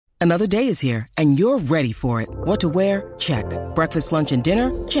Another day is here, and you're ready for it. What to wear? Check. Breakfast, lunch, and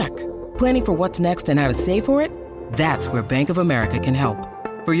dinner? Check. Planning for what's next and how to save for it? That's where Bank of America can help.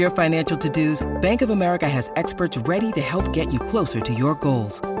 For your financial to-dos, Bank of America has experts ready to help get you closer to your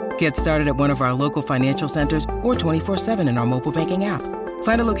goals. Get started at one of our local financial centers or 24/7 in our mobile banking app.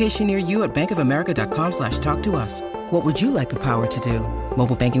 Find a location near you at bankofamerica.com/talktous. What would you like the power to do?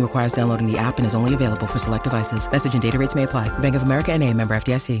 Mobile banking requires downloading the app and is only available for select devices. Message and data rates may apply. Bank of America N.A., member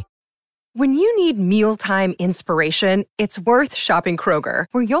FDIC. When you need mealtime inspiration, it's worth shopping Kroger,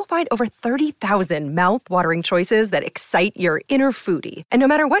 where you'll find over 30,000 mouth-watering choices that excite your inner foodie. And no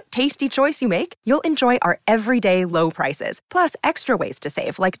matter what tasty choice you make, you'll enjoy our everyday low prices, plus extra ways to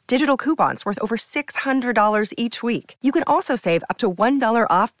save, like digital coupons worth over $600 each week. You can also save up to $1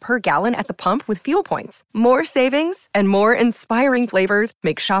 off per gallon at the pump with fuel points. More savings and more inspiring flavors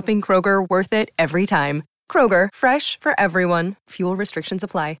make shopping Kroger worth it every time. Kroger, fresh for everyone. Fuel restrictions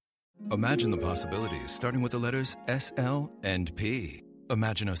apply. Imagine the possibilities, starting with the letters S, L, and P.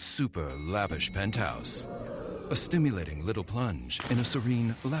 Imagine a super lavish penthouse, a stimulating little plunge in a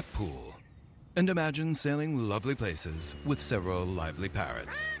serene lap pool, and imagine sailing lovely places with several lively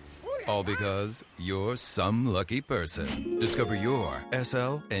parrots. All because you're some lucky person. Discover your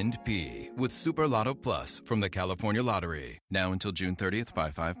SL and P with Super Lotto Plus from the California Lottery. Now until June 30th,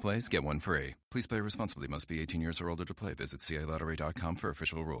 buy 5 plays, get 1 free. Please play responsibly. Must be 18 years or older to play. Visit CALottery.com for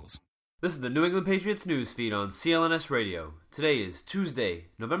official rules. This is the New England Patriots news feed on CLNS Radio. Today is Tuesday,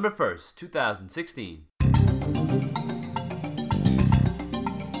 November 1st, 2016.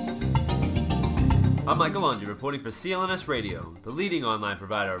 I'm Michael Longi reporting for CLNS Radio, the leading online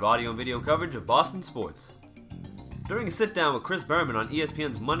provider of audio and video coverage of Boston sports. During a sit-down with Chris Berman on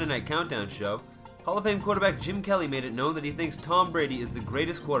ESPN's Monday Night Countdown show, Hall of Fame quarterback Jim Kelly made it known that he thinks Tom Brady is the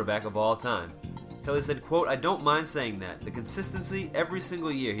greatest quarterback of all time. Kelly said, quote, "I don't mind saying that. The consistency, every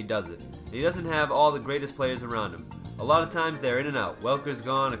single year he does it. And he doesn't have all the greatest players around him. A lot of times they're in and out. Welker's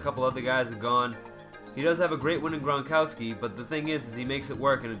gone, a couple other guys are gone. He does have a great one in Gronkowski, but the thing is he makes it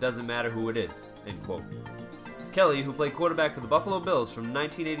work and it doesn't matter who it is," end quote. Kelly, who played quarterback for the Buffalo Bills from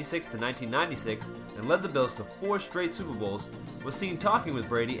 1986 to 1996 and led the Bills to 4 straight Super Bowls, was seen talking with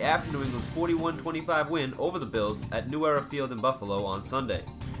Brady after New England's 41-25 win over the Bills at New Era Field in Buffalo on Sunday.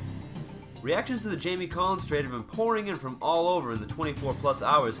 Reactions to the Jamie Collins trade have been pouring in from all over in the 24-plus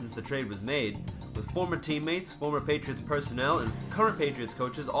hours since the trade was made, with former teammates, former Patriots personnel, and current Patriots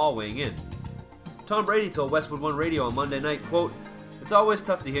coaches all weighing in. Tom Brady told Westwood One Radio on Monday night, quote, "It's always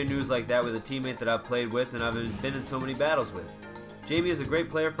tough to hear news like that with a teammate that I've played with and I've been in so many battles with. Jamie is a great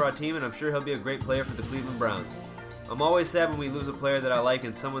player for our team and I'm sure he'll be a great player for the Cleveland Browns. I'm always sad when we lose a player that I like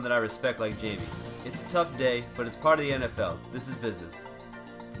and someone that I respect like Jamie. It's a tough day, but it's part of the NFL. This is business.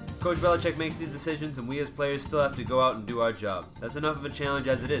 Coach Belichick makes these decisions and we as players still have to go out and do our job. That's enough of a challenge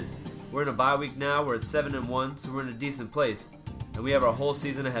as it is. We're in a bye week now, we're at 7-1, so we're in a decent place, and we have our whole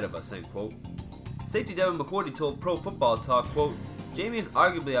season ahead of us," end quote. Safety Devin McCourty told Pro Football Talk, quote, "Jamie is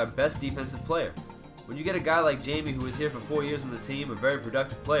arguably our best defensive player. When you get a guy like Jamie who was here for 4 years on the team, a very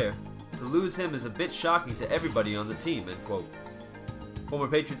productive player, to lose him is a bit shocking to everybody on the team," end quote. Former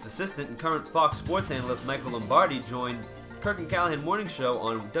Patriots assistant and current Fox Sports analyst Michael Lombardi joined Kirk and Callahan Morning Show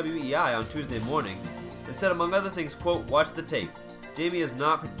on WEI on Tuesday morning and said, among other things, quote, "Watch the tape. Jamie has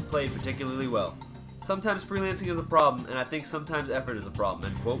not played particularly well. Sometimes freelancing is a problem, and I think sometimes effort is a problem,"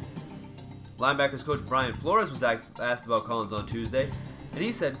 end quote. Linebackers coach Brian Flores was asked about Collins on Tuesday, and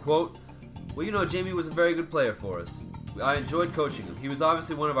he said, quote, "Well, you know, Jamie was a very good player for us. I enjoyed coaching him. He was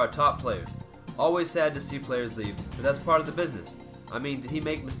obviously one of our top players. Always sad to see players leave, but that's part of the business. I mean, did he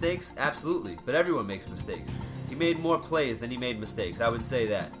make mistakes? Absolutely, but everyone makes mistakes. He made more plays than he made mistakes, I would say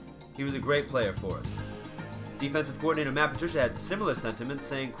that. He was a great player for us." Defensive coordinator Matt Patricia had similar sentiments,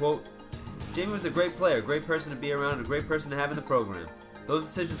 saying, quote, "Jamie was a great player, a great person to be around, and a great person to have in the program. Those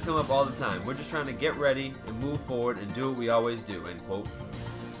decisions come up all the time. We're just trying to get ready and move forward and do what we always do," end quote.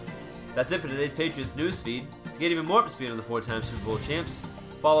 That's it for today's Patriots news feed. To get even more up to speed on the 4-time Super Bowl champs,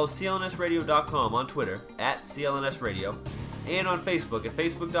 follow clnsradio.com on Twitter at clnsradio and on Facebook at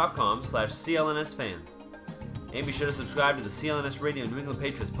facebook.com/clnsfans. And be sure to subscribe to the CLNS Radio New England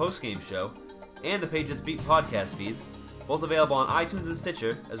Patriots postgame show and the Patriots Beat podcast feeds, both available on iTunes and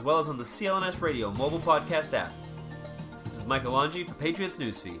Stitcher, as well as on the CLNS Radio mobile podcast app. This is Michael Longi for Patriots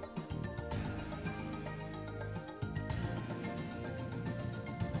Newsfeed.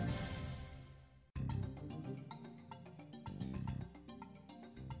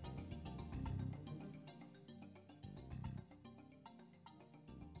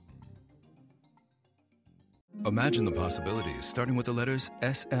 Imagine the possibilities, starting with the letters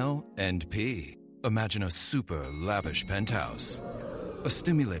S, L, and P. Imagine a super lavish penthouse, a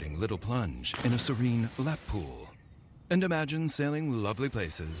stimulating little plunge in a serene lap pool. And imagine sailing lovely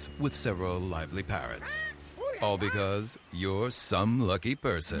places with several lively parrots. All because you're some lucky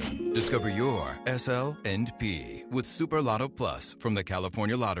person. Discover your SL&P with Super Lotto Plus from the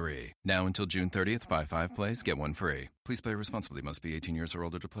California Lottery. Now until June 30th, buy 5 plays, get 1 free. Please play responsibly. Must be 18 years or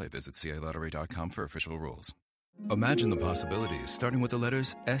older to play. Visit CALottery.com for official rules. Imagine the possibilities, starting with the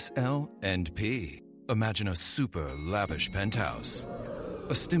letters SL&P. Imagine a super lavish penthouse.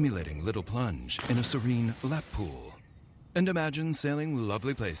 A stimulating little plunge in a serene lap pool. And imagine sailing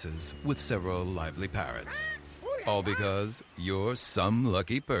lovely places with several lively parrots. All because you're some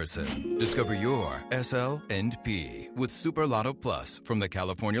lucky person. Discover your SL&P with Super Lotto Plus from the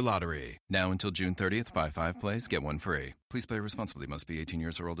California Lottery. Now until June 30th, buy 5 plays, get 1 free. Please play responsibly. Must be 18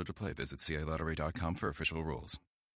 years or older to play. Visit CALottery.com for official rules.